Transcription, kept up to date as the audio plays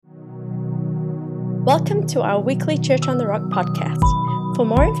Welcome to our weekly Church on the Rock podcast. For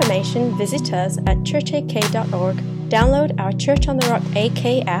more information, visit us at churchak.org, download our Church on the Rock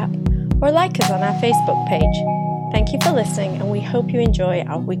AK app, or like us on our Facebook page. Thank you for listening, and we hope you enjoy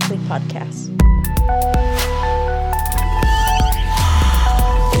our weekly podcast.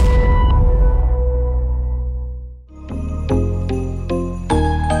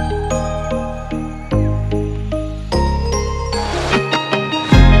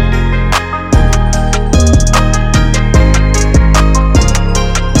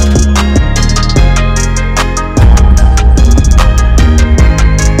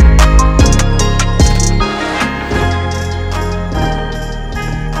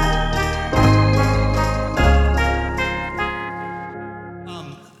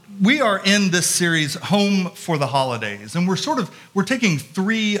 In this series, Home for the Holidays, and we're taking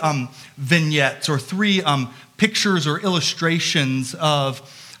three vignettes or three pictures or illustrations of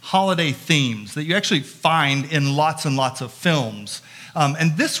holiday themes that you actually find in lots and lots of films.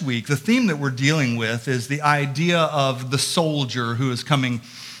 And this week, the theme that we're dealing with is the idea of the soldier who is coming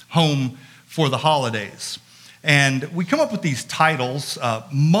home for the holidays. And we come up with these titles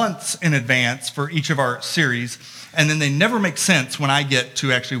months in advance for each of our series, and then they never make sense when I get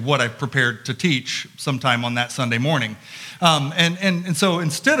to actually what I've prepared to teach sometime on that Sunday morning. And so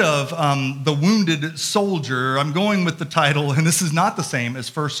instead of the wounded soldier, I'm going with the title, and this is not the same as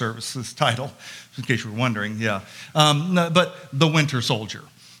first service's title, in case you were wondering, but the winter soldier.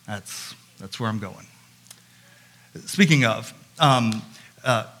 That's where I'm going. Speaking of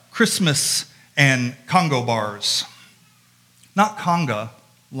Christmas and Congo bars. Not conga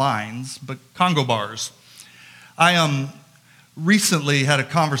lines, but Congo bars. I recently had a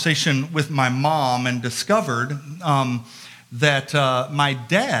conversation with my mom and discovered that my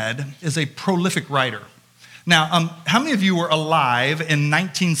dad is a prolific writer. Now, how many of you were alive in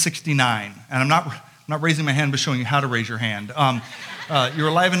 1969? And I'm not raising my hand, but showing you how to raise your hand. You were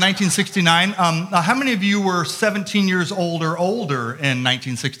alive in 1969. How many of you were 17 years old or older in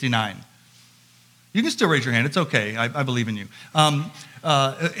 1969? You can still raise your hand. It's okay. I believe in you.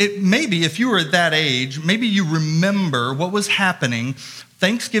 Maybe if you were at that age, maybe you remember what was happening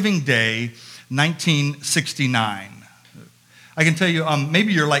Thanksgiving Day, 1969. I can tell you,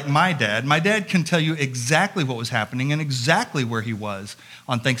 maybe you're like my dad. My dad can tell you exactly what was happening and exactly where he was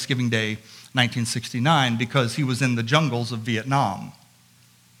on Thanksgiving Day, 1969, because he was in the jungles of Vietnam.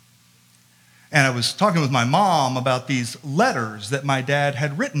 And I was talking with my mom about these letters that my dad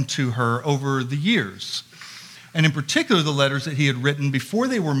had written to her over the years. And in particular, the letters that he had written before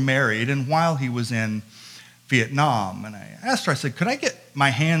they were married and while he was in Vietnam. And I asked her, I said, could I get my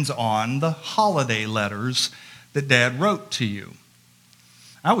hands on the holiday letters that Dad wrote to you?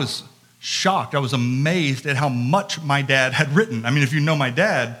 I was shocked. I was amazed at how much my dad had written. I mean, if you know my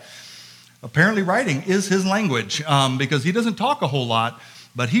dad, apparently writing is his language because he doesn't talk a whole lot,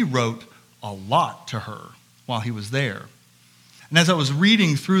 but he wrote a lot to her while he was there. And as I was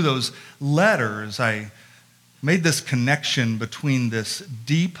reading through those letters, I made this connection between this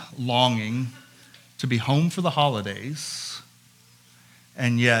deep longing to be home for the holidays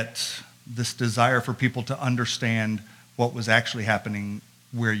and yet this desire for people to understand what was actually happening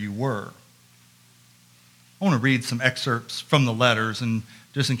where you were. I want to read some excerpts from the letters, and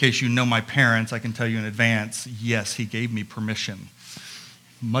just in case you know my parents, I can tell you in advance, yes, he gave me permission,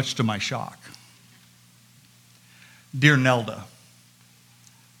 much to my shock. Dear Nelda,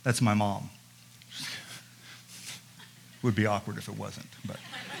 that's my mom. Would be awkward if it wasn't, but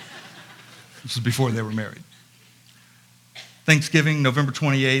this is before they were married. Thanksgiving, November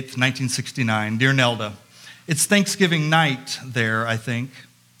 28th, 1969. Dear Nelda, it's Thanksgiving night there, I think.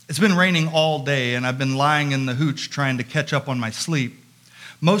 It's been raining all day, and I've been lying in the hooch trying to catch up on my sleep.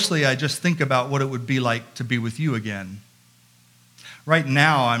 Mostly, I just think about what it would be like to be with you again. Right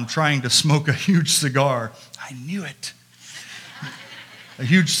now, I'm trying to smoke a huge cigar. I knew it. A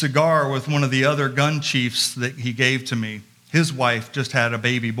huge cigar with one of the other gun chiefs that he gave to me. His wife just had a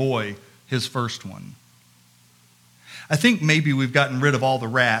baby boy, his first one. I think maybe we've gotten rid of all the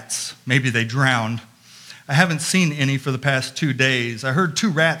rats. Maybe they drowned. I haven't seen any for the past 2 days. I heard 2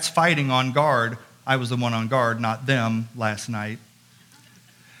 rats fighting on guard. I was the one on guard, not them, last night.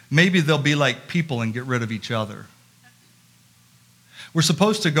 Maybe they'll be like people and get rid of each other. We're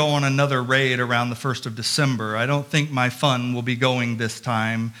supposed to go on another raid around the 1st of December. I don't think my fun will be going this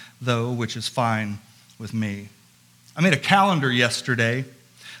time, though, which is fine with me. I made a calendar yesterday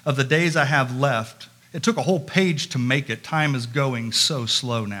of the days I have left. It took a whole page to make it. Time is going so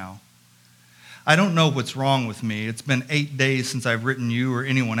slow now. I don't know what's wrong with me. It's been 8 days since I've written you or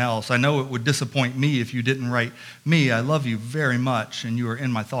anyone else. I know it would disappoint me if you didn't write me. I love you very much, and you are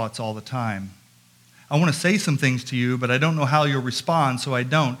in my thoughts all the time. I want to say some things to you, but I don't know how you'll respond, so I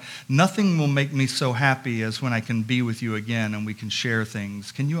don't. Nothing will make me so happy as when I can be with you again and we can share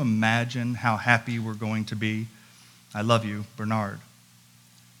things. Can you imagine how happy we're going to be? I love you, Bernard.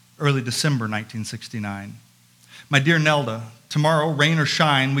 Early December 1969. My dear Nelda, tomorrow, rain or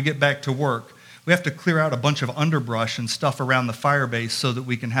shine, we get back to work. We have to clear out a bunch of underbrush and stuff around the fire base so that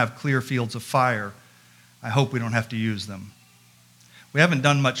we can have clear fields of fire. I hope we don't have to use them. We haven't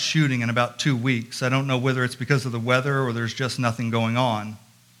done much shooting in about 2 weeks. I don't know whether it's because of the weather or there's just nothing going on.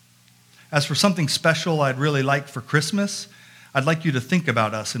 As for something special I'd really like for Christmas, I'd like you to think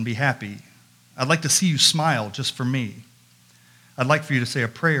about us and be happy. I'd like to see you smile just for me. I'd like for you to say a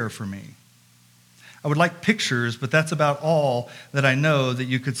prayer for me. I would like pictures, but that's about all that I know that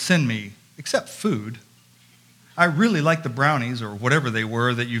you could send me, except food. I really like the brownies, or whatever they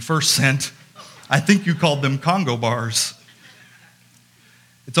were, that you first sent. I think you called them Congo bars.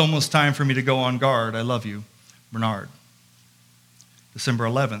 It's almost time for me to go on guard. I love you, Bernard. December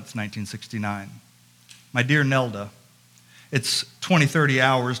 11th, 1969. My dear Nelda, it's 20-30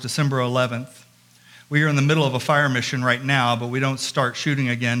 hours, December 11th. We are in the middle of a fire mission right now, but we don't start shooting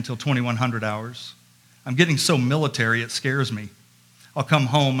again till 2100 hours. I'm getting so military, it scares me. I'll come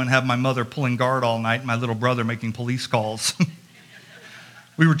home and have my mother pulling guard all night and my little brother making police calls.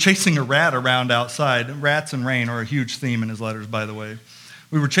 We were chasing a rat around outside. Rats and rain are a huge theme in his letters, by the way.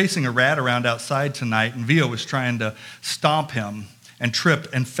 We were chasing a rat around outside tonight, and Vio was trying to stomp him and tripped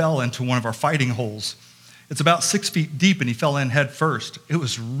and fell into one of our fighting holes. It's about 6 feet deep, and he fell in head first. It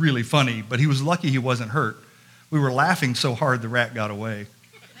was really funny, but he was lucky he wasn't hurt. We were laughing so hard the rat got away.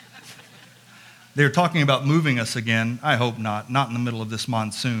 They're talking about moving us again. I hope not in the middle of this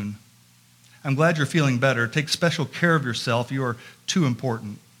monsoon. I'm glad you're feeling better. Take special care of yourself. You are too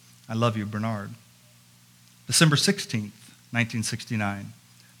important. I love you, Bernard. December 16th, 1969.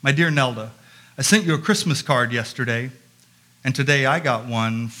 My dear Nelda, I sent you a Christmas card yesterday, and today I got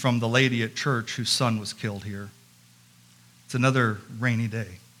one from the lady at church whose son was killed here. It's another rainy day.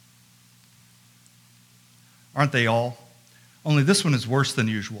 Aren't they all? Only this one is worse than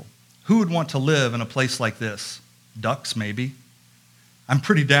usual. Who would want to live in a place like this? Ducks, maybe. I'm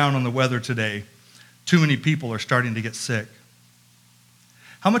pretty down on the weather today. Too many people are starting to get sick.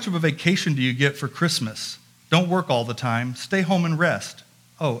 How much of a vacation do you get for Christmas? Don't work all the time. Stay home and rest.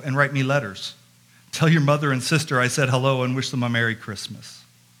 Oh, and write me letters. Tell your mother and sister I said hello and wish them a Merry Christmas.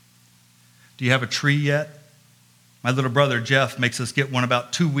 Do you have a tree yet? My little brother Jeff makes us get one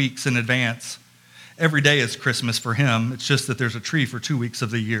about 2 weeks in advance. Every day is Christmas for him. It's just that there's a tree for 2 weeks of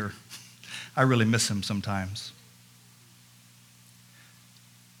the year. I really miss him sometimes.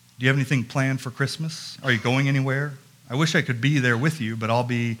 Do you have anything planned for Christmas? Are you going anywhere? I wish I could be there with you, but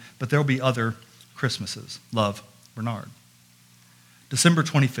there'll be other Christmases. Love, Bernard. December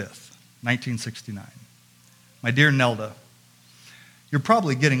 25th, 1969. My dear Nelda, you're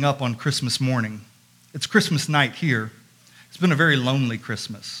probably getting up on Christmas morning. It's Christmas night here. It's been a very lonely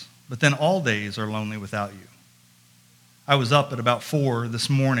Christmas, but then all days are lonely without you. I was up at about 4 this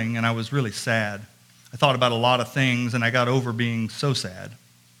morning, and I was really sad. I thought about a lot of things, and I got over being so sad.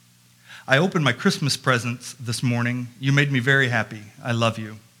 I opened my Christmas presents this morning. You made me very happy. I love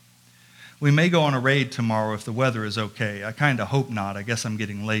you. We may go on a raid tomorrow if the weather is okay. I kind of hope not. I guess I'm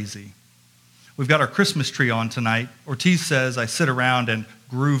getting lazy. We've got our Christmas tree on tonight. Ortiz says I sit around and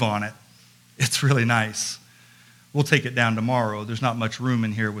groove on it. It's really nice. We'll take it down tomorrow. There's not much room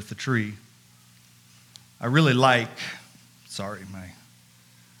in here with the tree. I really like, it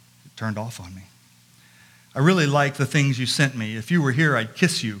turned off on me. I really like the things you sent me. If you were here, I'd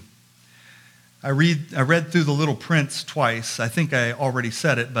kiss you. I read through the little prints twice. I think I already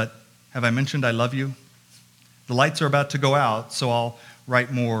said it, but have I mentioned I love you? The lights are about to go out, so I'll write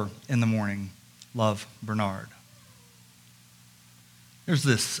more in the morning. Love, Bernard. There's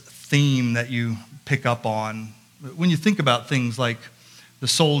this theme that you pick up on when you think about things like the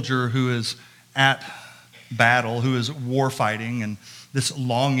soldier who is at battle, who is war fighting, and this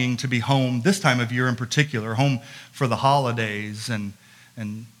longing to be home, this time of year in particular, home for the holidays. And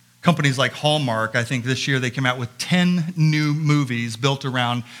companies like Hallmark, I think this year they came out with 10 new movies built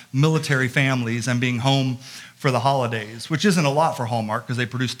around military families and being home for the holidays, which isn't a lot for Hallmark because they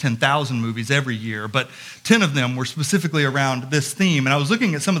produce 10,000 movies every year, but 10 of them were specifically around this theme. And I was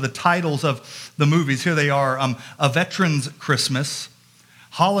looking at some of the titles of the movies. Here they are: A Veteran's Christmas,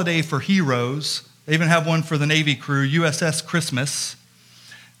 Holiday for Heroes. They even have one for the Navy crew, USS Christmas,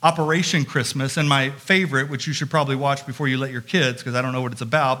 Operation Christmas, and my favorite, which you should probably watch before you let your kids, because I don't know what it's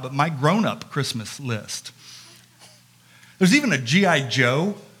about, but My Grown-Up Christmas List. There's even a G.I.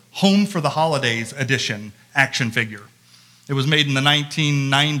 Joe Home for the Holidays edition action figure. It was made in the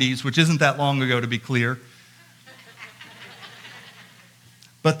 1990s, which isn't that long ago, to be clear.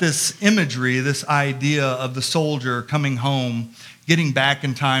 But this imagery, this idea of the soldier coming home, getting back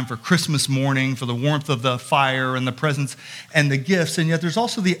in time for Christmas morning, for the warmth of the fire and the presents and the gifts, and yet there's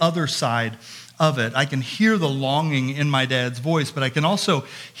also the other side of it. I can hear the longing in my dad's voice, but I can also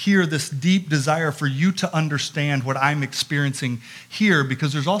hear this deep desire for you to understand what I'm experiencing here,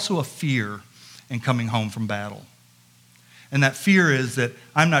 because there's also a fear in coming home from battle. And that fear is that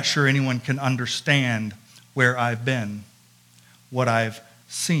I'm not sure anyone can understand where I've been, what I've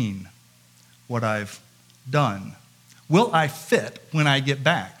seen, what I've done. Will I fit when I get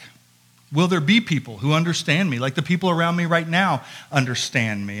back? Will there be people who understand me, like the people around me right now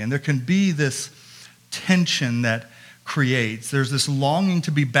understand me? And there can be this tension that creates. There's this longing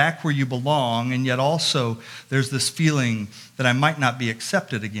to be back where you belong, and yet also there's this feeling that I might not be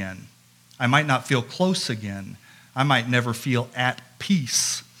accepted again. I might not feel close again. I might never feel at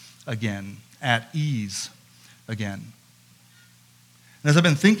peace again, at ease again. And as I've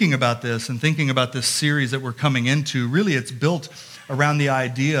been thinking about this and thinking about this series that we're coming into, really it's built around the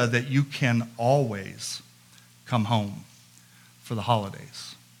idea that you can always come home for the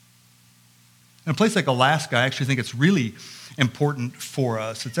holidays. In a place like Alaska, I actually think it's really important for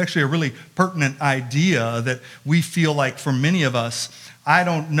us. It's actually a really pertinent idea that we feel like for many of us, I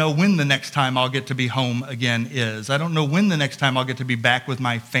don't know when the next time I'll get to be home again is. I don't know when the next time I'll get to be back with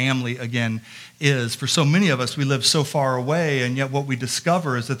my family again is. For so many of us, we live so far away, and yet what we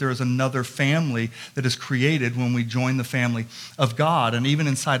discover is that there is another family that is created when we join the family of God. And even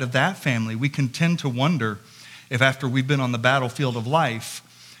inside of that family, we can tend to wonder if after we've been on the battlefield of life,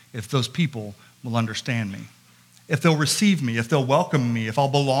 if those people will understand me, if they'll receive me, if they'll welcome me, if I'll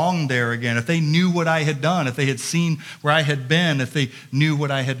belong there again, if they knew what I had done, if they had seen where I had been, if they knew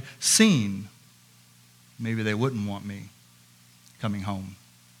what I had seen, maybe they wouldn't want me coming home.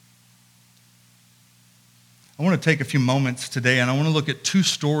 I want to take a few moments today, and I want to look at two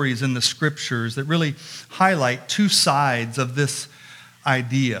stories in the scriptures that really highlight two sides of this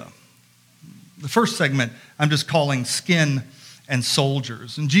idea. The first segment I'm just calling Skin and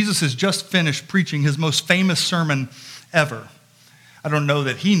Soldiers. And Jesus has just finished preaching his most famous sermon ever. I don't know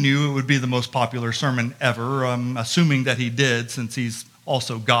that he knew it would be the most popular sermon ever. I'm assuming that he did, since he's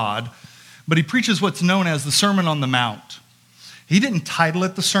also God. But he preaches what's known as the Sermon on the Mount. He didn't title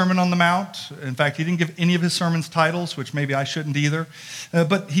it the Sermon on the Mount. In fact, he didn't give any of his sermons titles, which maybe I shouldn't either.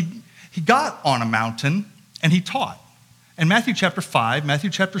 But he got on a mountain and he taught. And Matthew chapter 5, Matthew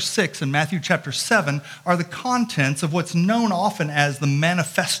chapter 6, and Matthew chapter 7 are the contents of what's known often as the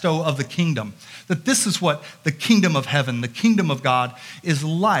manifesto of the kingdom. That this is what the kingdom of heaven, the kingdom of God is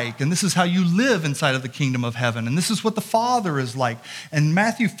like. And this is how you live inside of the kingdom of heaven. And this is what the Father is like. And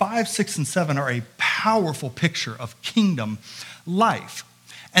Matthew 5, 6, and 7 are a powerful picture of kingdom life.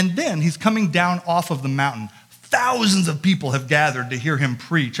 And then he's coming down off of the mountain. Thousands of people have gathered to hear him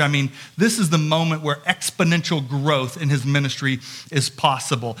preach. I mean, this is the moment where exponential growth in his ministry is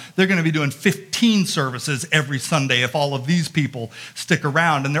possible. They're going to be doing 15 services every Sunday if all of these people stick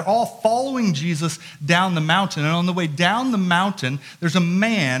around. And they're all following Jesus down the mountain. And on the way down the mountain, there's a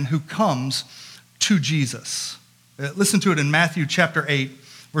man who comes to Jesus. Listen to it in Matthew chapter 8,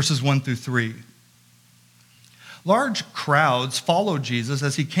 verses 1 through 3. Large crowds followed Jesus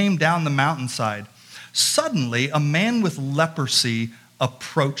as he came down the mountainside. Suddenly, a man with leprosy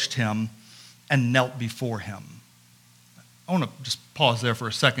approached him and knelt before him. I want to just pause there for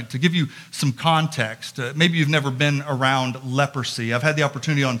a second to give you some context. Maybe you've never been around leprosy. I've had the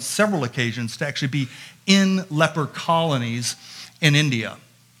opportunity on several occasions to actually be in leper colonies in India.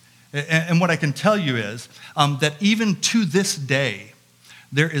 And what I can tell you is that even to this day,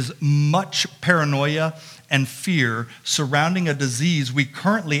 there is much paranoia and fear surrounding a disease we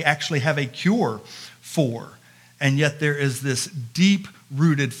currently actually have a cure for. And yet there is this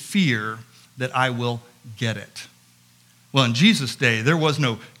deep-rooted fear that I will get it. Well, in Jesus' day, there was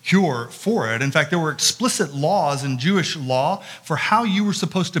no cure for it. In fact, there were explicit laws in Jewish law for how you were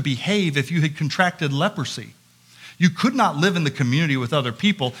supposed to behave if you had contracted leprosy. You could not live in the community with other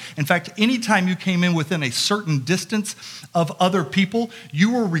people. In fact, anytime you came in within a certain distance of other people,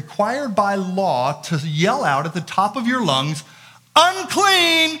 you were required by law to yell out at the top of your lungs,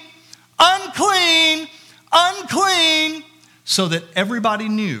 "Unclean, unclean, unclean," so that everybody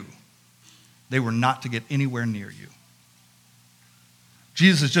knew they were not to get anywhere near you.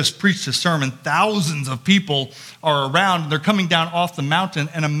 Jesus has just preached a sermon. Thousands of people are around. They're coming down off the mountain,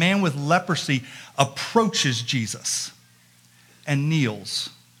 and a man with leprosy approaches Jesus and kneels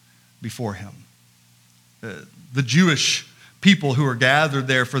before him. The Jewish people who are gathered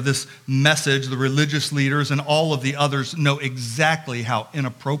there for this message, the religious leaders and all of the others, know exactly how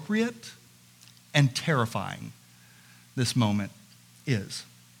inappropriate and terrifying this moment is.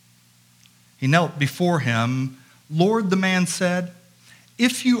 He knelt before him. "Lord," the man said,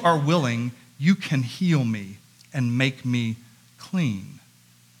 "if you are willing, you can heal me and make me clean."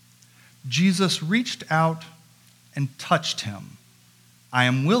 Jesus reached out and touched him. "I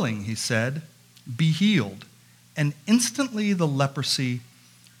am willing," he said, "be healed." And instantly the leprosy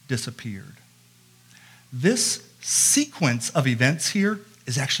disappeared. This sequence of events here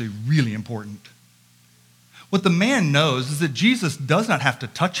is actually really important. What the man knows is that Jesus does not have to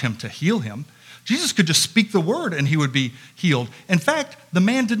touch him to heal him. Jesus could just speak the word and he would be healed. In fact, the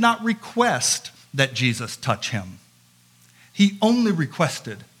man did not request that Jesus touch him. He only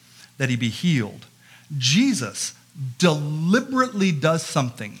requested that he be healed. Jesus deliberately does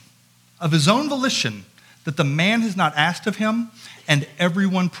something of his own volition that the man has not asked of him and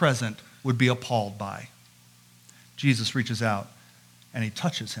everyone present would be appalled by. Jesus reaches out and he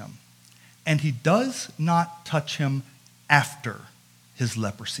touches him. And he does not touch him after his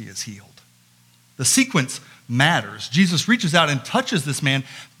leprosy is healed. The sequence matters. Jesus reaches out and touches this man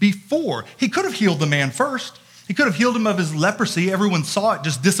before. He could have healed the man first. He could have healed him of his leprosy. Everyone saw it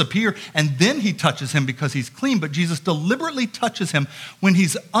just disappear. And then he touches him because he's clean. But Jesus deliberately touches him when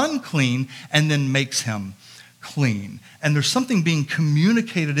he's unclean and then makes him clean. And there's something being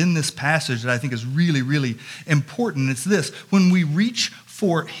communicated in this passage that I think is really, really important. It's this: when we reach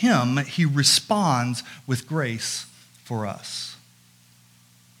for him, he responds with grace for us.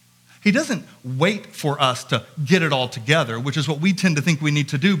 He doesn't wait for us to get it all together, which is what we tend to think we need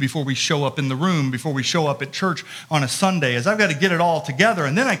to do before we show up in the room, before we show up at church on a Sunday, is I've got to get it all together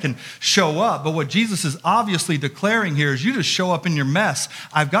and then I can show up. But what Jesus is obviously declaring here is you just show up in your mess.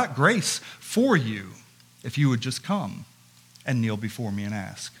 I've got grace for you if you would just come and kneel before me and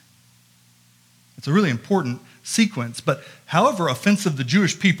ask. It's a really important sequence, but however offensive the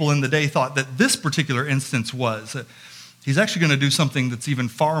Jewish people in the day thought that this particular instance was, he's actually going to do something that's even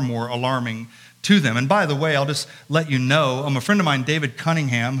far more alarming to them. And by the way, I'll just let you know, a friend of mine, David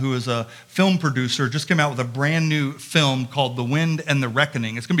Cunningham, who is a film producer, just came out with a brand new film called The Wind and the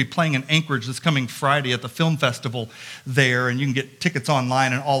Reckoning. It's going to be playing in Anchorage this coming Friday at the film festival there, and you can get tickets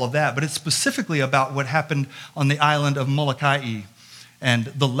online and all of that. But it's specifically about what happened on the island of Molokai and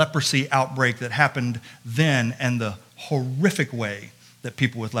the leprosy outbreak that happened then and the horrific way that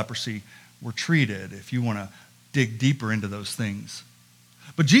people with leprosy were treated, if you want to dig deeper into those things.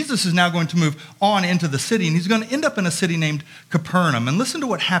 But Jesus is now going to move on into the city, and he's going to end up in a city named Capernaum. And listen to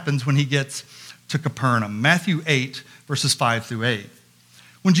what happens when he gets to Capernaum. Matthew 8, verses 5 through 8.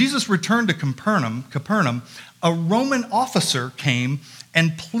 When Jesus returned to Capernaum, a Roman officer came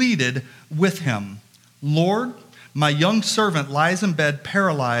and pleaded with him, "Lord, my young servant lies in bed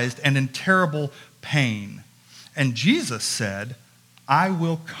paralyzed and in terrible pain." And Jesus said, "I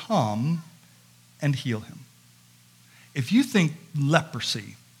will come and heal him." If you think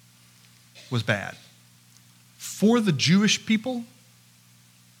leprosy was bad, for the Jewish people,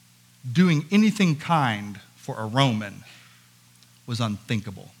 doing anything kind for a Roman was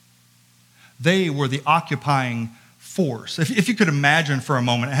unthinkable. They were the occupying force. If you could imagine for a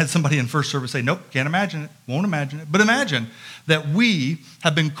moment, I had somebody in first service say, "Nope, can't imagine it, won't imagine it." But imagine that we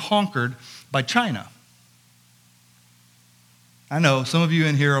have been conquered by China. I know some of you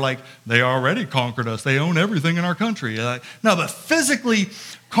in here are like, they already conquered us. They own everything in our country. Like, no, but physically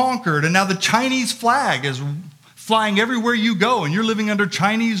conquered. And now the Chinese flag is flying everywhere you go. And you're living under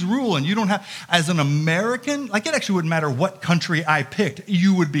Chinese rule. And you don't have, as an American, like it actually wouldn't matter what country I picked.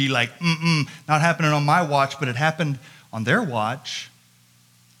 You would be like, not happening on my watch. But it happened on their watch.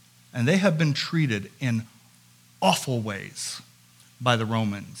 And they have been treated in awful ways by the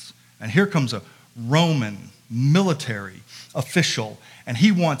Romans. And here comes a Roman military official, and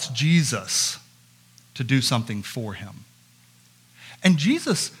he wants Jesus to do something for him. And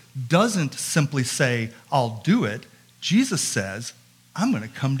Jesus doesn't simply say, "I'll do it." Jesus says, "I'm going to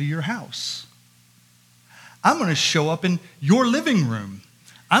come to your house. I'm going to show up in your living room.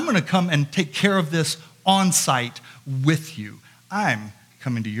 I'm going to come and take care of this on site with you. I'm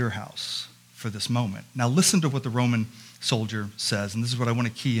coming to your house for this moment." Now listen to what the Roman soldier says, and this is what I want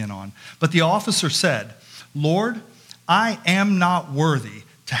to key in on. But the officer said, "Lord, I am not worthy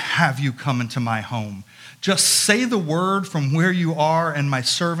to have you come into my home. Just say the word from where you are, and my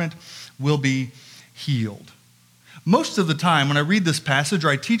servant will be healed." Most of the time when I read this passage or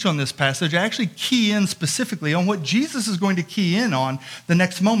I teach on this passage, I actually key in specifically on what Jesus is going to key in on the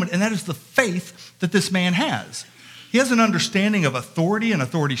next moment, and that is the faith that this man has. He has an understanding of authority and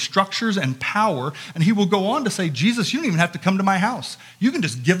authority structures and power, and he will go on to say, Jesus, you don't even have to come to my house. You can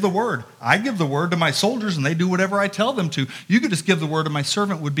just give the word. I give the word to my soldiers, and they do whatever I tell them to. You could just give the word, and my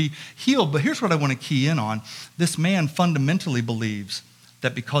servant would be healed. But here's what I want to key in on. This man fundamentally believes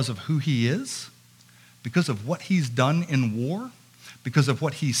that because of who he is, because of what he's done in war, because of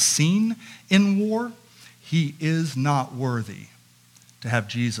what he's seen in war, he is not worthy to have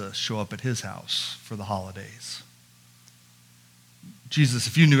Jesus show up at his house for the holidays. Jesus,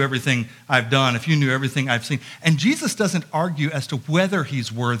 if you knew everything I've done, if you knew everything I've seen. And Jesus doesn't argue as to whether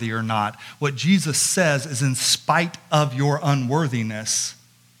he's worthy or not. What Jesus says is, in spite of your unworthiness,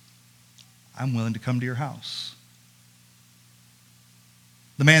 I'm willing to come to your house.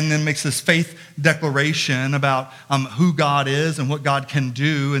 The man then makes this faith declaration about who God is and what God can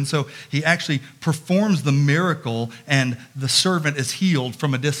do. And so he actually performs the miracle, and the servant is healed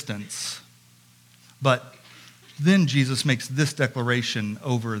from a distance. But then Jesus makes this declaration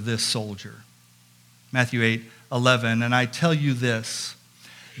over this soldier. Matthew 8:11, and I tell you this,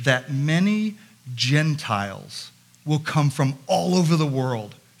 that many Gentiles will come from all over the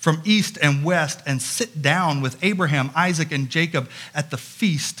world, from east and west, and sit down with Abraham, Isaac, and Jacob at the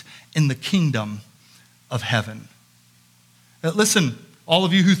feast in the kingdom of heaven. Listen, all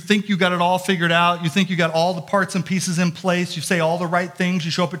of you who think you got it all figured out, you think you got all the parts and pieces in place, you say all the right things,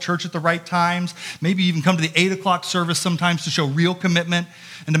 you show up at church at the right times, maybe you even come to the 8 o'clock service sometimes to show real commitment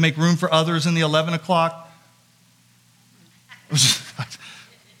and to make room for others in the 11 o'clock. It was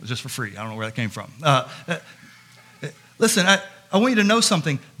just for free. I don't know where that came from. Listen, I want you to know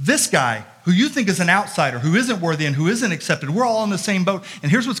something. This guy, who you think is an outsider, who isn't worthy and who isn't accepted, we're all in the same boat. And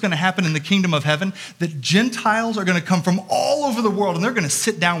here's what's going to happen in the kingdom of heaven, that Gentiles are going to come from all over the world, and they're going to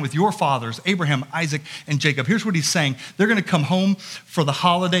sit down with your fathers, Abraham, Isaac, and Jacob. Here's what he's saying. They're going to come home for the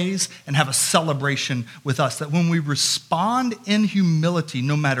holidays and have a celebration with us, that when we respond in humility,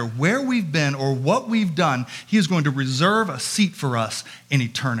 no matter where we've been or what we've done, he is going to reserve a seat for us in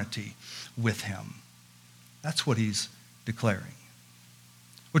eternity with him. That's what he's declaring.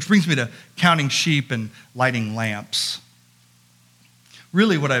 Which brings me to counting sheep and lighting lamps.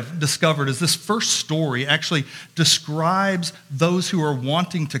 Really what I've discovered is this first story actually describes those who are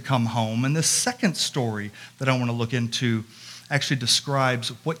wanting to come home. And this second story that I want to look into actually describes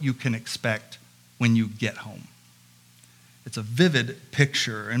what you can expect when you get home. It's a vivid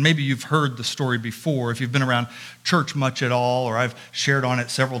picture, and maybe you've heard the story before if you've been around church much at all, or I've shared on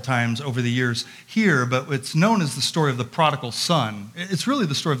it several times over the years here, but it's known as the story of the prodigal son. It's really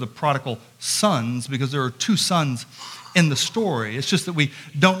the story of the prodigal sons because there are two sons in the story. It's just that we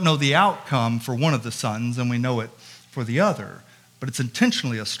don't know the outcome for one of the sons and we know it for the other, but it's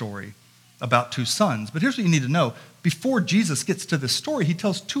intentionally a story about two sons. But here's what you need to know. Before Jesus gets to this story, he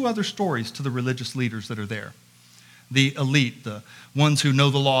tells two other stories to the religious leaders that are there. The elite, the ones who know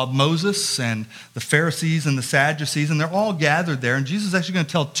the law of Moses, and the Pharisees and the Sadducees, and they're all gathered there. And Jesus is actually going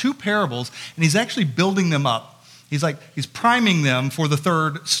to tell two parables, and he's actually building them up. He's priming them for the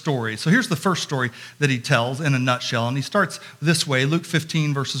third story. So here's the first story that he tells in a nutshell, and he starts this way, Luke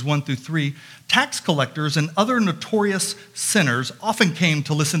 15, verses 1 through 3. Tax collectors and other notorious sinners often came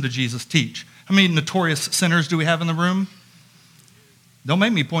to listen to Jesus teach. How many notorious sinners do we have in the room? Don't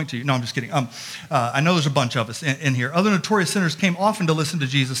make me point to you. No, I'm just kidding. I know there's a bunch of us in here. Other notorious sinners came often to listen to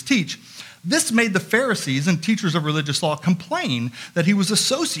Jesus teach. This made the Pharisees and teachers of religious law complain that he was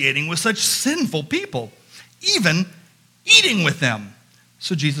associating with such sinful people, even eating with them.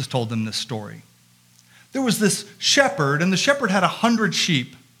 So Jesus told them this story. There was this shepherd, and the shepherd had 100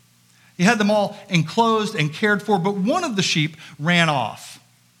 sheep. He had them all enclosed and cared for, but one of the sheep ran off.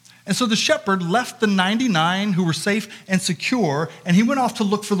 And so the shepherd left the 99 who were safe and secure, and he went off to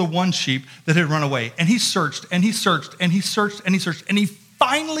look for the one sheep that had run away. And he searched, and he searched, and he searched, and he searched, and he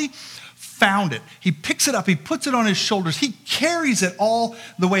finally found it. He picks it up, he puts it on his shoulders, he carries it all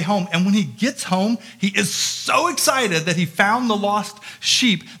the way home. And when he gets home, he is so excited that he found the lost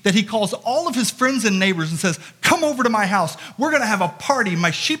sheep that he calls all of his friends and neighbors and says, "Come over to my house. We're going to have a party.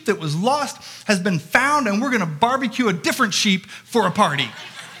 My sheep that was lost has been found, and we're going to barbecue a different sheep for a party."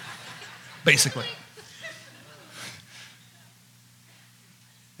 Basically.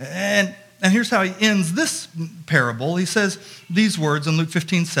 And here's how he ends this parable. He says these words in Luke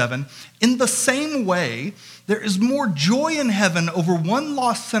 15:7. In the same way, there is more joy in heaven over one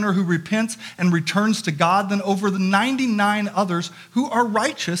lost sinner who repents and returns to God than over the 99 others who are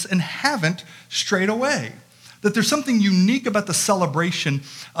righteous and haven't strayed away. That there's something unique about the celebration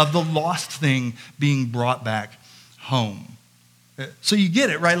of the lost thing being brought back home. So you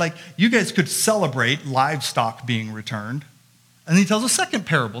get it, right? Like, you guys could celebrate livestock being returned, And he tells a second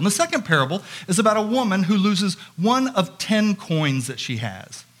parable. And the second parable is about a woman who loses one of 10 coins that she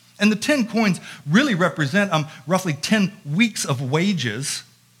has. And the 10 coins really represent roughly 10 weeks of wages.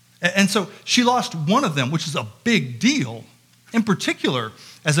 And so she lost one of them, which is a big deal, in particular,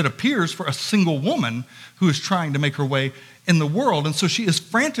 as it appears for a single woman who is trying to make her way in the world. And so she is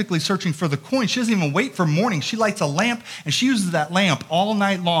frantically searching for the coin. She doesn't even wait for morning. She lights a lamp, and she uses that lamp all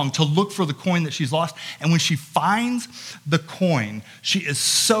night long to look for the coin that she's lost. And when she finds the coin, she is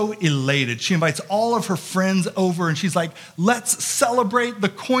so elated. She invites all of her friends over, and she's like, let's celebrate. The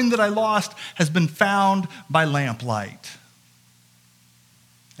coin that I lost has been found by lamplight.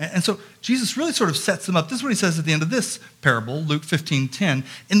 And so Jesus really sort of sets them up. This is what he says at the end of this parable, Luke 15:10.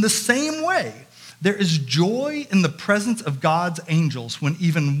 In the same way, there is joy in the presence of God's angels when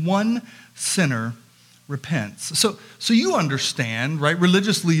even one sinner repents. So you understand, right?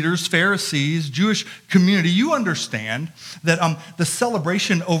 Religious leaders, Pharisees, Jewish community, you understand that the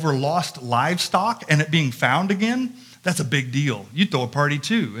celebration over lost livestock and it being found again, that's a big deal. You throw a party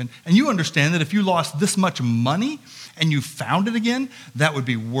too. And you understand that if you lost this much money and you found it again, that would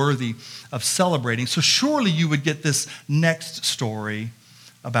be worthy of celebrating. So surely you would get this next story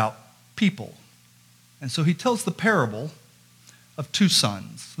about people. And so he tells the parable of 2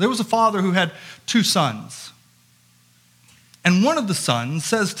 sons. There was a father who had 2 sons. And one of the sons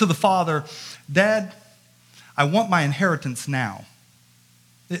says to the father, Dad, I want my inheritance now.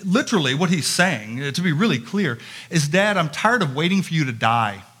 Literally, what he's saying, to be really clear, is, Dad, I'm tired of waiting for you to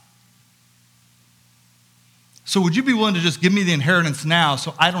die. So would you be willing to just give me the inheritance now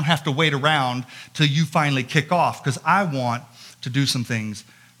so I don't have to wait around till you finally kick off? Because I want to do some things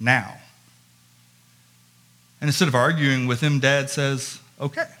now. And instead of arguing with him, Dad says,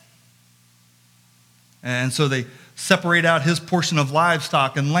 okay. And so they separate out his portion of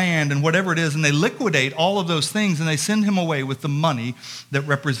livestock and land and whatever it is, and they liquidate all of those things, and they send him away with the money that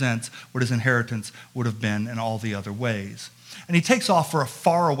represents what his inheritance would have been in all the other ways. And he takes off for a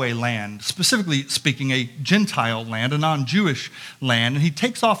faraway land, specifically speaking, a Gentile land, a non-Jewish land, and he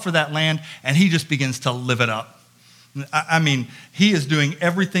takes off for that land, and he just begins to live it up. I mean, he is doing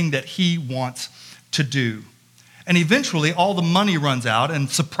everything that he wants to do. And eventually, all the money runs out, and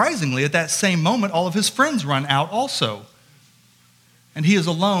surprisingly, at that same moment, all of his friends run out also. And he is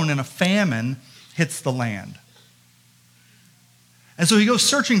alone, and a famine hits the land. And so he goes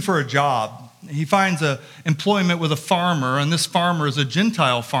searching for a job. He finds employment with a farmer, and this farmer is a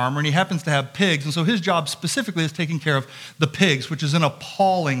Gentile farmer, and he happens to have pigs. And so his job specifically is taking care of the pigs, which is an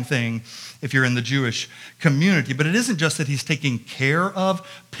appalling thing if you're in the Jewish community. But it isn't just that he's taking care of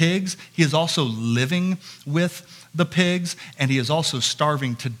pigs. He is also living with the pigs, and he is also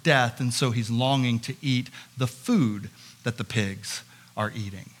starving to death, and so he's longing to eat the food that the pigs are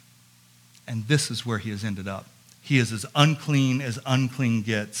eating. And this is where he has ended up. He is as unclean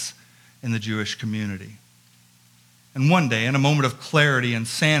gets in the Jewish community. And one day, in a moment of clarity and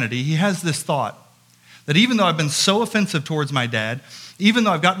sanity, he has this thought that even though I've been so offensive towards my dad, even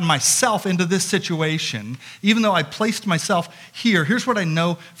though I've gotten myself into this situation, even though I placed myself here, here's what I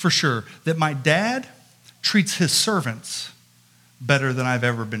know for sure, that my dad treats his servants better than I've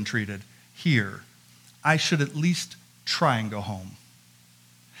ever been treated here. I should at least try and go home.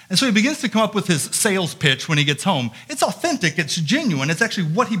 And so he begins to come up with his sales pitch when he gets home. It's authentic, it's genuine, it's actually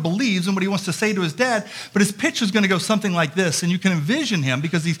what he believes and what he wants to say to his dad, but his pitch is going to go something like this, and you can envision him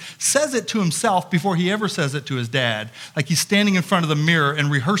because he says it to himself before he ever says it to his dad, like he's standing in front of the mirror and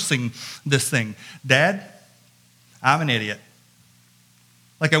rehearsing this thing. Dad, I'm an idiot.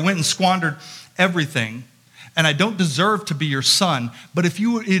 Like I went and squandered everything, and I don't deserve to be your son, but if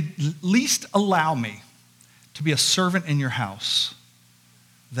you would at least allow me to be a servant in your house,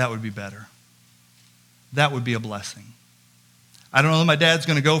 that would be better. That would be a blessing. I don't know that my dad's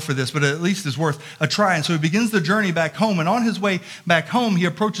going to go for this, but at least it's worth a try. And so he begins the journey back home, and on his way back home, he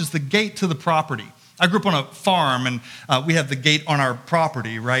approaches the gate to the property. I grew up on a farm, and we have the gate on our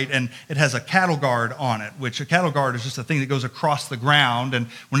property, right? And it has a cattle guard on it, which a cattle guard is just a thing that goes across the ground, and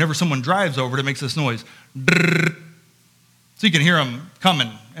whenever someone drives over it, it makes this noise. So you can hear them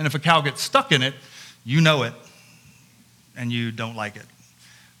coming, and if a cow gets stuck in it, you know it, and you don't like it.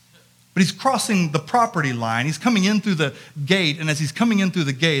 But he's crossing the property line. He's coming in through the gate, and as he's coming in through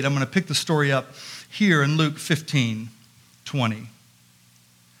the gate, I'm going to pick the story up here in Luke 15:20.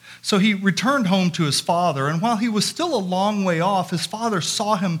 So he returned home to his father, and while he was still a long way off, his father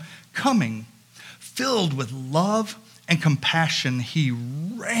saw him coming. Filled with love and compassion, he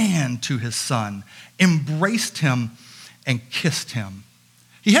ran to his son, embraced him, and kissed him.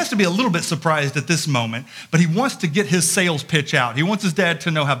 He has to be a little bit surprised at this moment, but he wants to get his sales pitch out. He wants his dad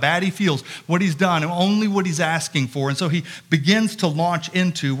to know how bad he feels, what he's done, and only what he's asking for. And so he begins to launch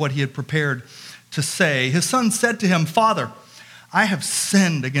into what he had prepared to say. His son said to him, "Father, I have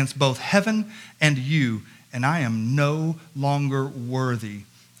sinned against both heaven and you, and I am no longer worthy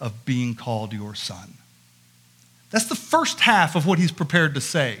of being called your son." That's the first half of what he's prepared to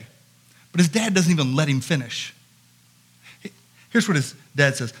say. But his dad doesn't even let him finish. Here's what his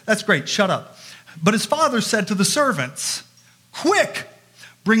dad says. "That's great, shut up." But his father said to the servants, "Quick,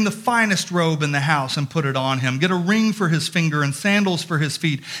 bring the finest robe in the house and put it on him. Get a ring for his finger and sandals for his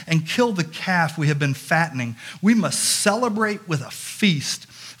feet, and kill the calf we have been fattening. We must celebrate with a feast.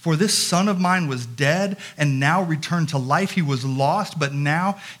 For this son of mine was dead and now returned to life. He was lost, but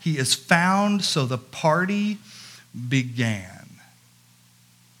now he is found." So the party began.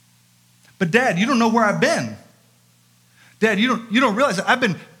 "But Dad, you don't know where I've been. Dad, you don't realize that I've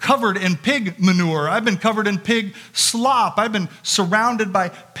been covered in pig manure. I've been covered in pig slop. I've been surrounded by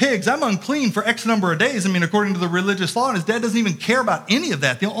pigs. I'm unclean for X number of days." I mean, according to the religious law, and his dad doesn't even care about any of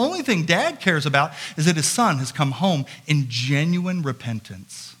that. The only thing Dad cares about is that his son has come home in genuine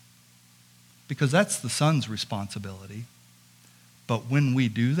repentance, because that's the son's responsibility. But when we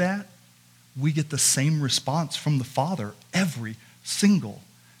do that, we get the same response from the Father every single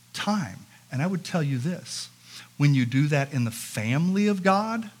time. And I would tell you this. When you do that in the family of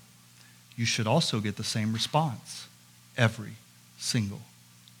God, you should also get the same response every single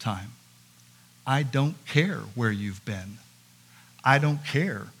time. I don't care where you've been. I don't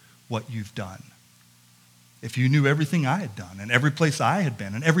care what you've done. If you knew everything I had done and every place I had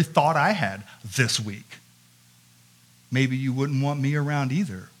been and every thought I had this week, maybe you wouldn't want me around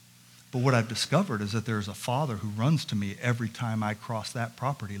either. But what I've discovered is that there's a Father who runs to me every time I cross that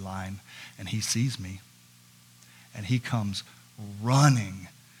property line, and he sees me. And he comes running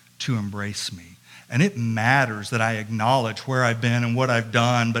to embrace me. And it matters that I acknowledge where I've been and what I've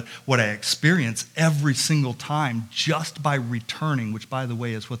done, but what I experience every single time just by returning, which, by the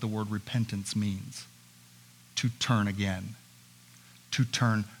way, is what the word repentance means. To turn again. To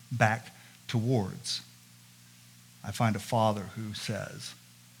turn back towards. I find a Father who says,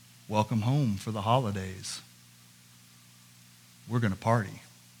 "Welcome home for the holidays. We're going to party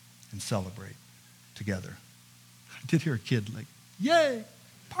and celebrate together." I did hear a kid like, "Yay,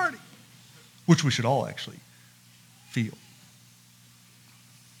 party," which we should all actually feel.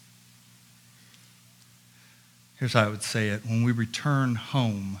 Here's how I would say it. When we return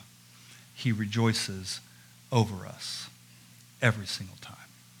home, he rejoices over us every single time.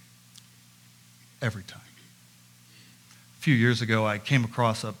 Every time. A few years ago, I came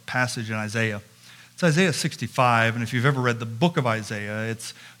across a passage in Isaiah. It's Isaiah 65, and if you've ever read the book of Isaiah,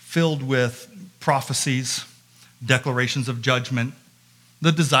 it's filled with prophecies, declarations of judgment,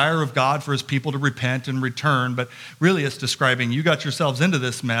 the desire of God for his people to repent and return, but really it's describing you got yourselves into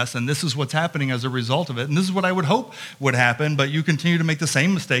this mess, and this is what's happening as a result of it, and this is what I would hope would happen, but you continue to make the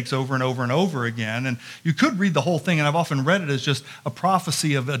same mistakes over and over and over again. And you could read the whole thing, and I've often read it as just a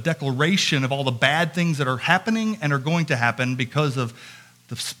prophecy of a declaration of all the bad things that are happening and are going to happen because of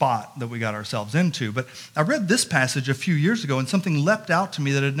the spot that we got ourselves into. But I read this passage a few years ago, and something leapt out to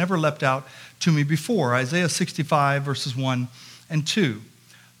me that had never leapt out to me before. Isaiah 65, verses 1 and 2.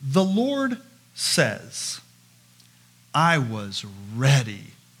 The Lord says, "I was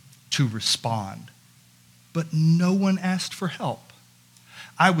ready to respond, but no one asked for help.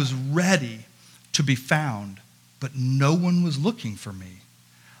 I was ready to be found, but no one was looking for me.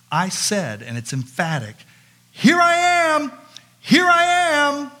 I said," and it's emphatic, "Here I am, here I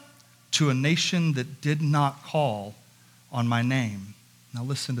am," to a nation that did not call on my name. Now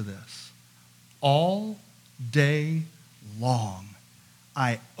listen to this. "All day long,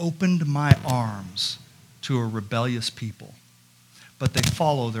 I opened my arms to a rebellious people, but they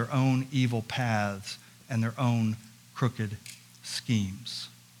follow their own evil paths and their own crooked schemes."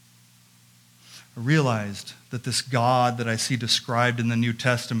 I realized that this God that I see described in the New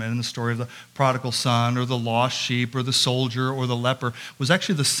Testament, in the story of the prodigal son or the lost sheep or the soldier or the leper, was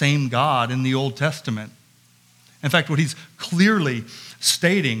actually the same God in the Old Testament. In fact, what he's clearly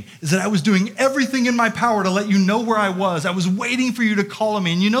stating is that I was doing everything in my power to let you know where I was. I was waiting for you to call on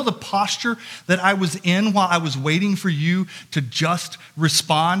me. And you know the posture that I was in while I was waiting for you to just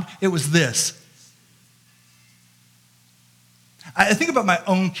respond? It was this. I think about my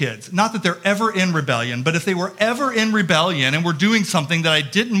own kids. Not that they're ever in rebellion, but if they were ever in rebellion and were doing something that I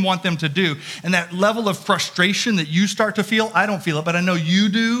didn't want them to do, and that level of frustration that you start to feel, I don't feel it, but I know you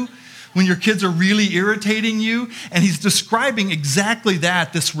do, when your kids are really irritating you. And he's describing exactly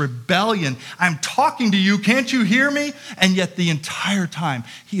that, this rebellion. I'm talking to you, can't you hear me? And yet the entire time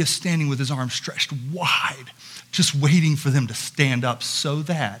he is standing with his arms stretched wide, just waiting for them to stand up so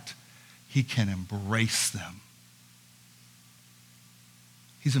that he can embrace them.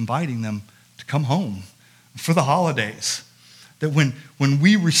 He's inviting them to come home for the holidays. That when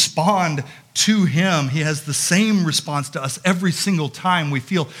we respond to him, he has the same response to us every single time we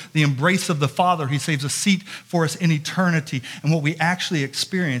feel the embrace of the Father. He saves a seat for us in eternity. And what we actually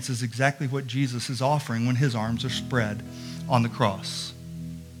experience is exactly what Jesus is offering when his arms are spread on the cross.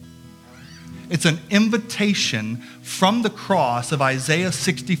 It's an invitation from the cross of Isaiah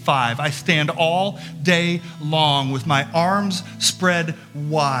 65. I stand all day long with my arms spread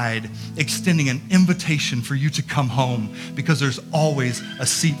wide, extending an invitation for you to come home, because there's always a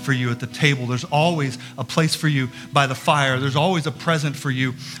seat for you at the table. There's always a place for you by the fire. There's always a present for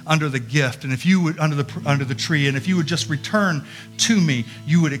you under the gift. And if you would, under the tree, and if you would just return to me,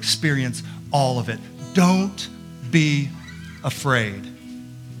 you would experience all of it. Don't be afraid.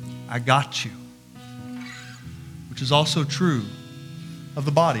 I got you. Which is also true of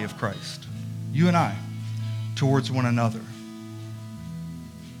the body of Christ, you and I, towards one another.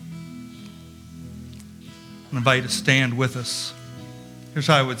 I invite you to stand with us. Here's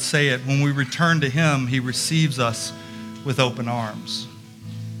how I would say it. When we return to him, he receives us with open arms.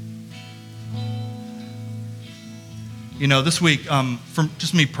 You know, this week, from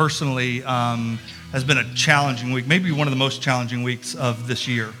just me personally, has been a challenging week, maybe one of the most challenging weeks of this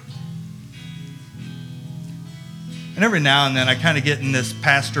year. And every now and then I kind of get in this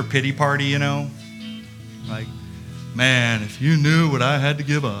pastor pity party, you know? Like, man, if you knew what I had to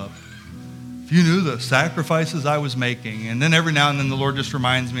give up, if you knew the sacrifices I was making. And then every now and then the Lord just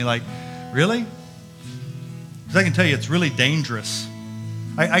reminds me, like, really? Because I can tell you it's really dangerous.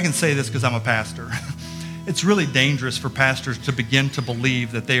 I can say this because I'm a pastor. It's really dangerous for pastors to begin to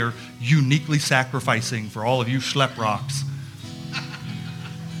believe that they are uniquely sacrificing for all of you schlep rocks.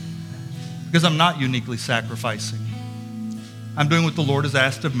 Because I'm not uniquely sacrificing. I'm doing what the Lord has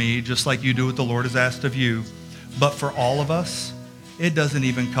asked of me, just like you do what the Lord has asked of you. But for all of us, it doesn't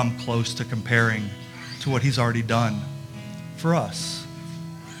even come close to comparing to what he's already done for us.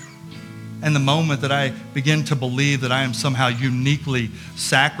 And the moment that I begin to believe that I am somehow uniquely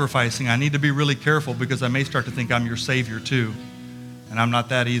sacrificing, I need to be really careful, because I may start to think I'm your Savior too. And I'm not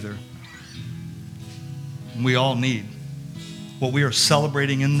that either. And we all need what we are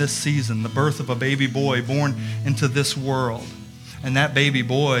celebrating in this season, the birth of a baby boy born into this world. And that baby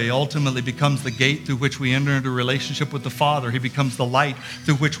boy ultimately becomes the gate through which we enter into a relationship with the Father. He becomes the light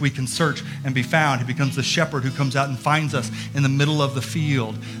through which we can search and be found. He becomes the shepherd who comes out and finds us in the middle of the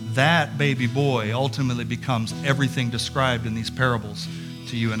field. That baby boy ultimately becomes everything described in these parables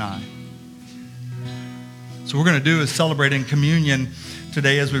to you and I. So what we're going to do is celebrate in communion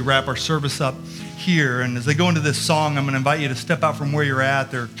today as we wrap our service up here. And as they go into this song, I'm going to invite you to step out from where you're at.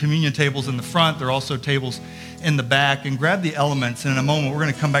 There are communion tables in the front. There are also tables in the back. And grab the elements. And in a moment, we're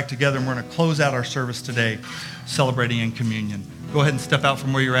going to come back together and we're going to close out our service today celebrating in communion. Go ahead and step out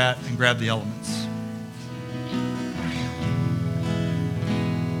from where you're at and grab the elements.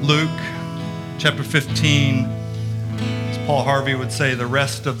 Luke chapter 15, as Paul Harvey would say, the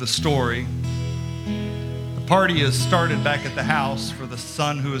rest of the story. The party is started back at the house for the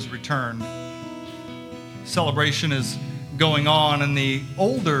son who has returned. Celebration is going on, and the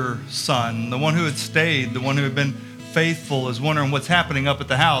older son, the one who had stayed, the one who had been faithful, is wondering what's happening up at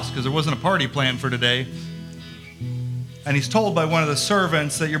the house, because there wasn't a party planned for today. And he's told by one of the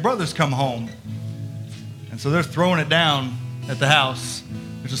servants that your brother's come home. And so they're throwing it down at the house.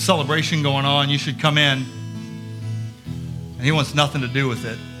 There's a celebration going on. You should come in. And he wants nothing to do with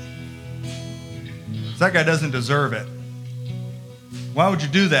it. That guy doesn't deserve it. Why would you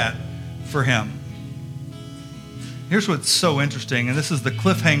do that for him? Here's what's so interesting, and this is the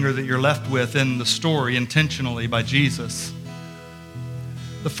cliffhanger that you're left with in the story intentionally by Jesus.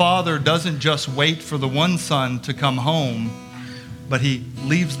 The father doesn't just wait for the one son to come home, but he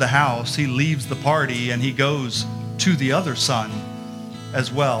leaves the house, he leaves the party, and he goes to the other son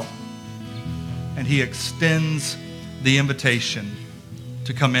as well. And he extends the invitation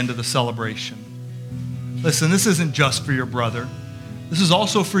to come into the celebration. Listen, this isn't just for your brother. This is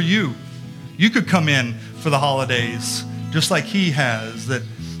also for you. You could come in for the holidays just like he has, that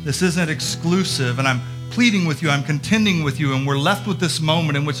this isn't exclusive, and I'm pleading with you, I'm contending with you, and we're left with this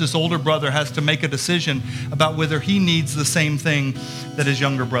moment in which this older brother has to make a decision about whether he needs the same thing that his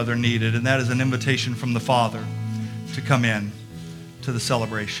younger brother needed, and that is an invitation from the Father to come in to the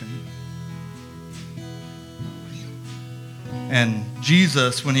celebration. And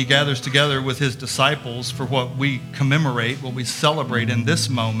Jesus, when he gathers together with his disciples for what we commemorate, what we celebrate in this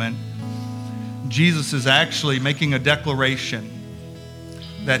moment, Jesus is actually making a declaration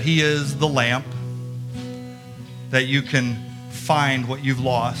that he is the lamp, that you can find what you've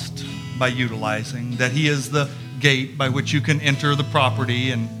lost by utilizing, that he is the gate by which you can enter the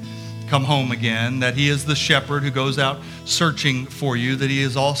property and come home again, that he is the shepherd who goes out searching for you, that he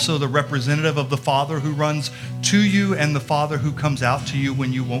is also the representative of the Father who runs to you and the Father who comes out to you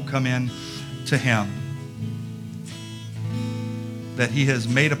when you won't come in to him. That he has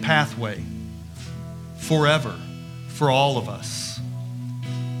made a pathway forever for all of us.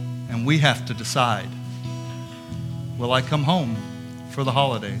 And we have to decide, will I come home for the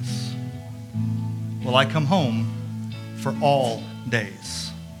holidays? Will I come home for all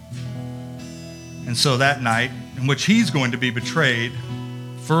days? And so that night, in which he's going to be betrayed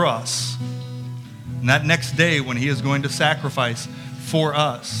for us, and that next day when he is going to sacrifice for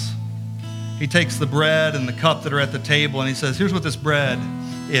us, he takes the bread and the cup that are at the table and he says, here's what this bread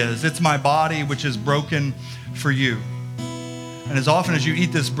is. It's my body which is broken for you. And as often as you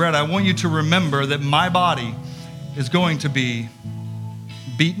eat this bread, I want you to remember that my body is going to be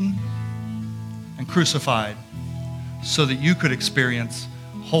beaten and crucified so that you could experience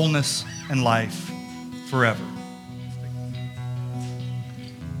wholeness and life forever.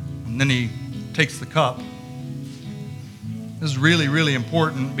 And then he takes the cup. This is really, really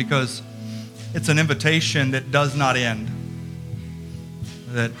important because it's an invitation that does not end.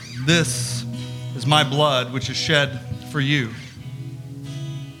 That this is my blood which is shed for you.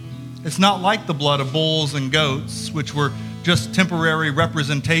 It's not like the blood of bulls and goats, which were just temporary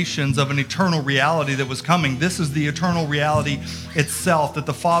representations of an eternal reality that was coming. This is the eternal reality itself, that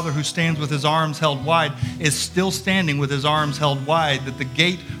the Father who stands with his arms held wide is still standing with his arms held wide, that the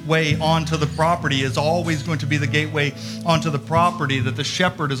gateway onto the property is always going to be the gateway onto the property, that the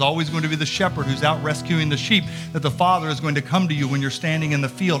shepherd is always going to be the shepherd who's out rescuing the sheep, that the Father is going to come to you when you're standing in the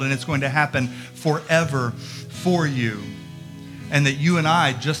field, and it's going to happen forever for you. And that you and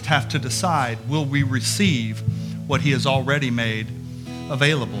I just have to decide, will we receive what he has already made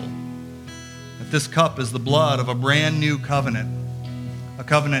available? That this cup is the blood of a brand new covenant, a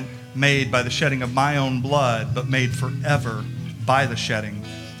covenant made by the shedding of my own blood, but made forever by the shedding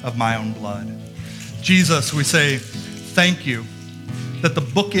of my own blood. Jesus, we say thank you that the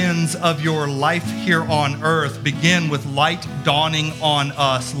bookends of your life here on earth begin with light dawning on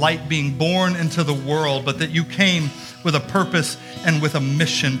us, light being born into the world, but that you came with a purpose and with a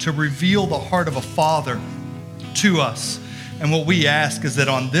mission to reveal the heart of a Father to us. And what we ask is that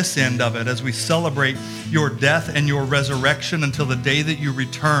on this end of it, as we celebrate your death and your resurrection until the day that you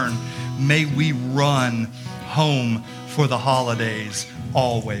return, may we run home for the holidays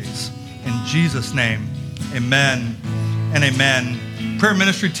always. In Jesus' name, amen and amen. Prayer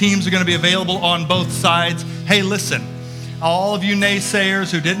ministry teams are going to be available on both sides. Hey, listen. All of you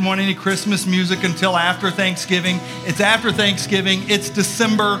naysayers who didn't want any Christmas music until after Thanksgiving, it's after Thanksgiving, it's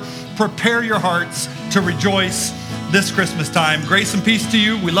December. Prepare your hearts to rejoice this Christmas time. Grace and peace to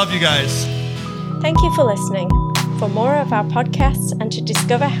you. We love you guys. Thank you for listening. For more of our podcasts and to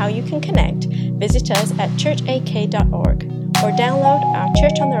discover how you can connect, visit us at churchak.org or download our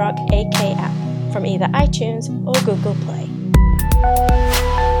Church on the Rock AK app from either iTunes or Google Play.